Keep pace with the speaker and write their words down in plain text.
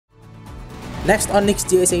Next on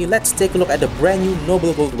nickzjsa, let's take a look at the brand new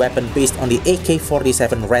Noble Gold weapon based on the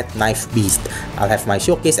AK-47-Red knife beast. I'll have my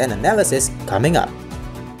showcase and analysis coming up.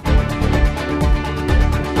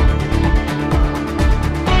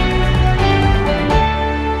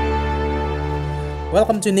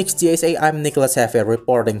 Welcome to nickzjsa, I'm nickzjsa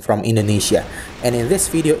reporting from Indonesia, and in this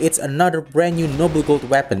video it's another brand new Noble Gold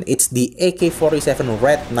weapon. It's the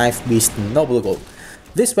AK-47-Red knife beast Noble Gold.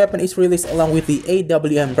 This weapon is released along with the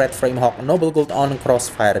AWM Red Framehawk Noble Gold on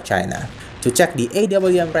CrossFire China. To check the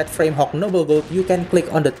AWM Red Framehawk Noble Gold, you can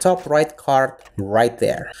click on the top right card right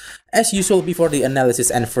there. As usual, before the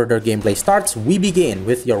analysis and further gameplay starts, we begin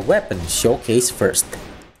with your weapon showcase first.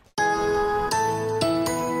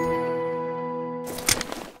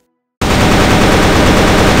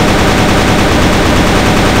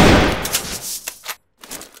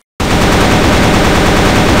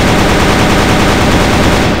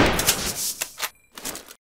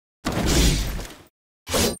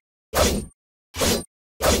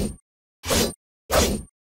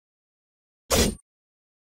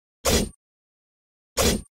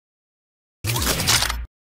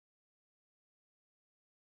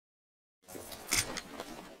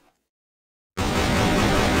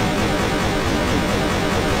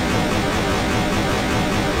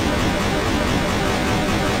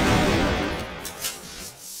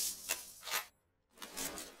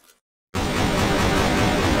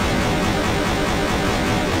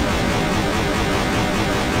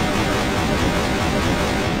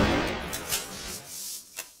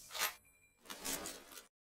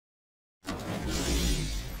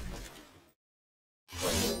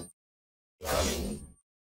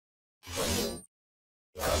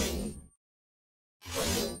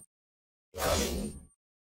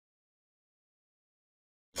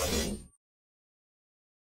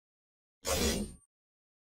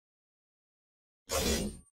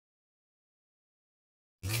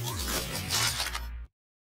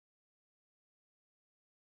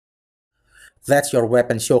 That's your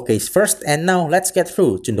weapon showcase first, and now let's get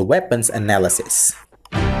through to the weapons analysis.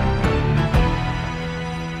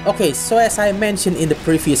 Okay, so as I mentioned in the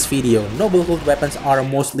previous video, Noble Gold weapons are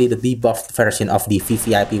mostly the debuffed version of the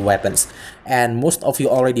VVIP weapons, and most of you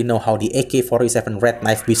already know how the AK-47 Red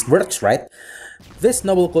Knife Beast works, right? This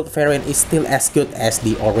Noble Gold variant is still as good as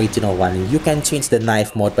the original one. You can change the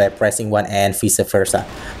knife mode by pressing one and vice versa.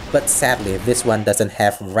 But sadly, this one doesn't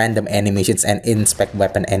have random animations and inspect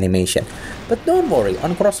weapon animation. But don't worry,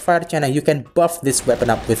 on CrossFire China you can buff this weapon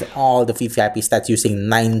up with all the VVIP stats using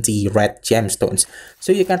 90 Red Gemstones.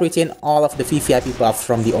 So you can retain all of the VVIP buffs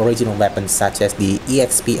from the original weapons, such as the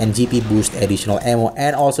EXP and GP boost, additional ammo,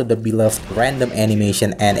 and also the beloved random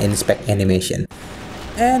animation and inspect animation.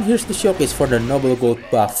 And here's the showcase for the Noble Gold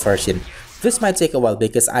buff version. This might take a while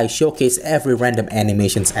because I showcase every random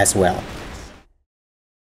animations as well.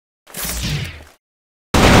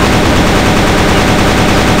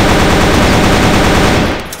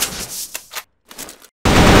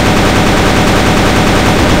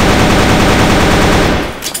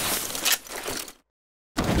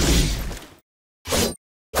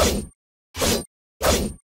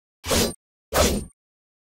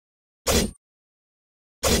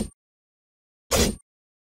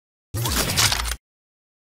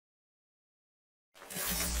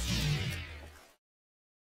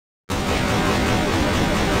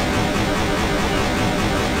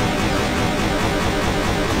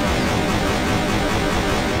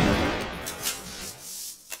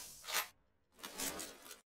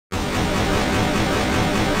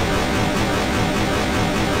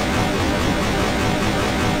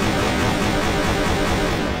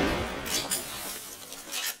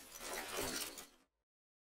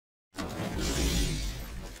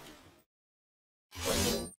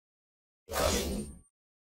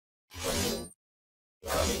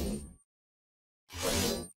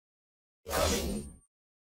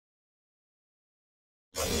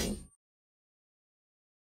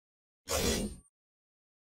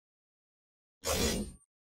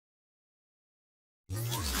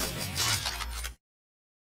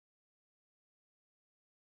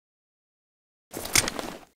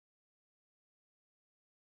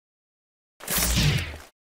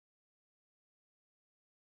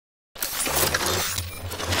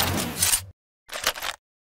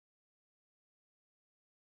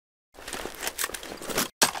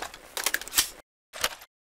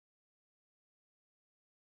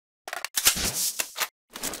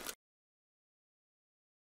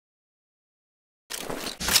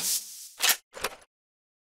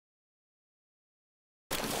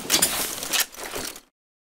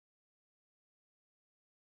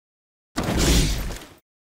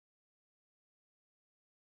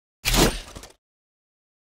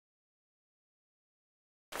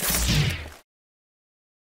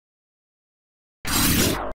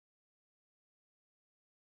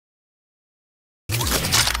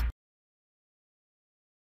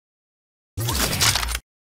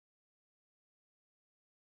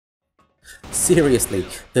 Seriously,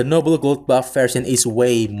 the Noble Gold buff version is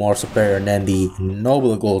way more superior than the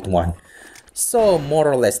Noble Gold one. So more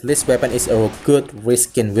or less, this weapon is a good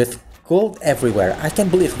reskin with gold everywhere. I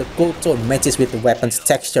can't believe the gold tone matches with the weapon's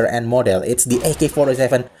texture and model. It's the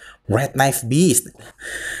AK-47 Red Knife Beast.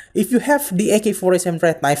 If you have the AK-47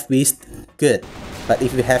 Red Knife Beast, good. But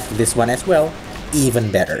if you have this one as well,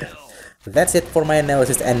 even better. That's it for my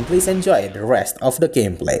analysis, and please enjoy the rest of the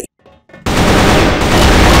gameplay.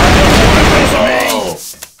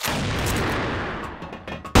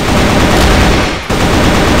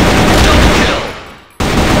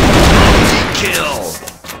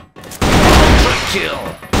 Kill!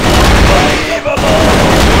 Unbelievable!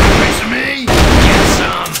 Want a piece of me? Get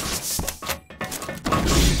some!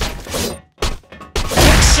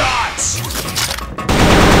 Big shots!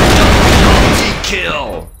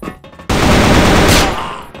 Multi-kill!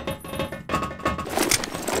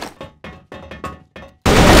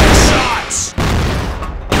 Big shots!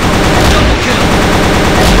 Double kill!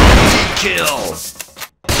 Multi-kill!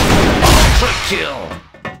 Ultra kill!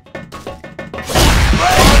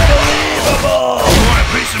 Unbelievable! You want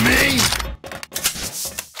a piece of me?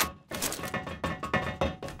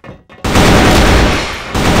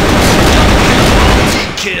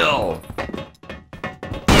 Multi-kill!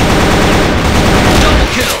 Double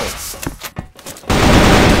kill!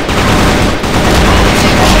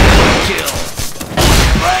 Multi-kill!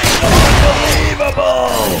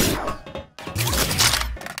 Unbelievable!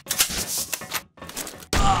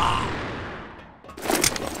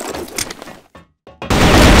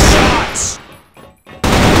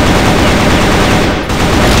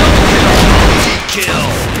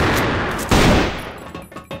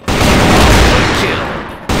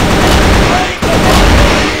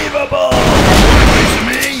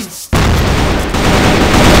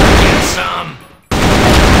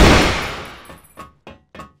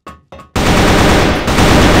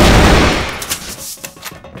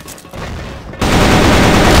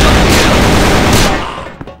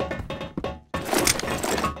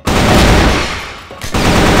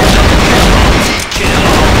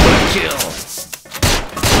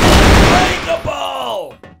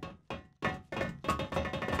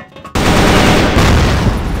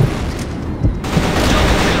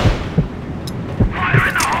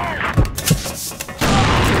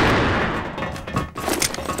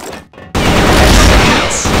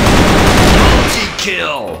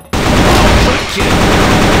 Kill! Ultra kill!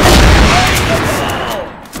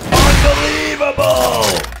 Unbelievable!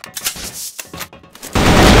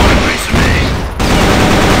 Want a piece of me?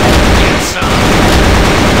 Get some!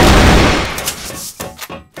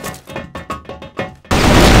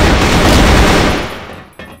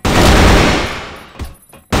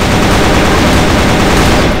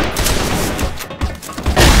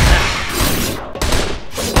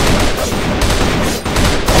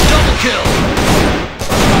 Double kill!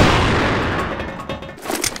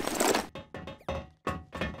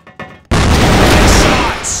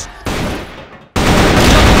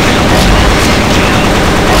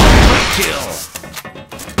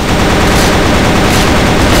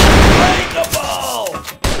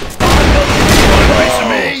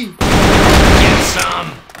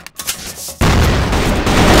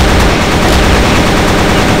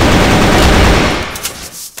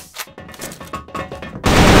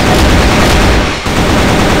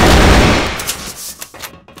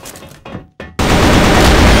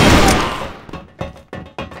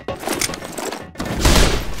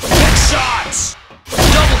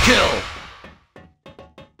 Kill!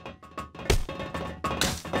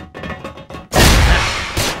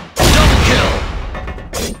 Double kill!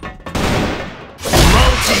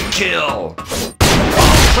 Multi-kill!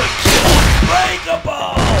 Ultra kill!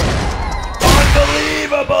 Breakable!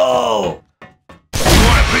 Unbelievable! You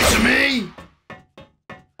want a piece of me?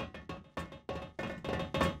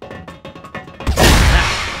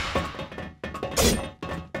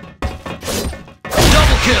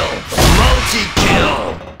 Double kill! Multi-kill!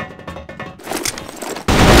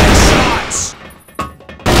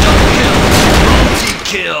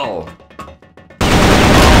 Kill!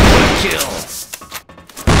 Ultra kill!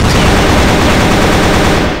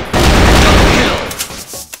 Double kill! Double kill!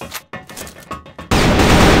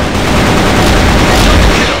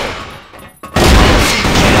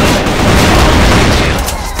 Multi-kill! Ultra kill! Double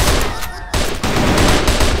kill!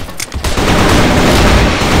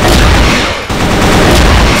 Multi-kill!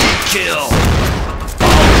 Ultra kill!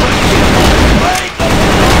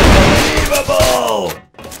 Unbelievable!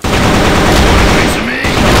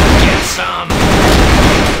 Some.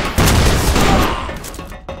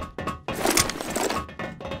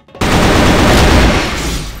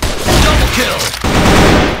 Double kill.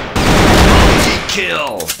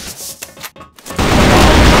 kill. Want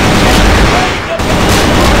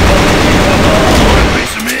a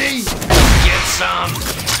piece of me? Get some.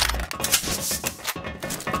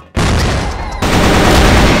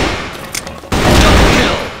 Double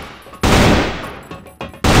kill.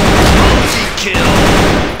 Multi-kill.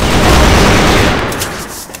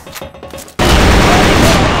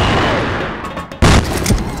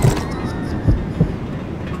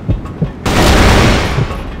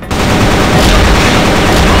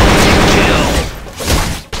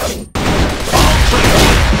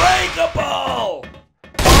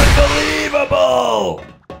 Unbelievable!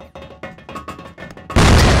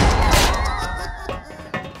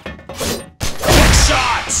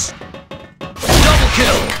 Headshots! Double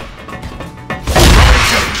kill!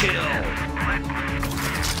 Multi-kill!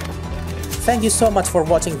 Thank you so much for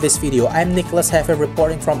watching this video. I'm nickzjsa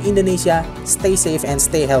reporting from Indonesia. Stay safe and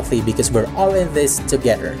stay healthy because we're all in this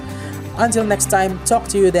together. Until next time, talk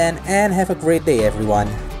to you then and have a great day everyone.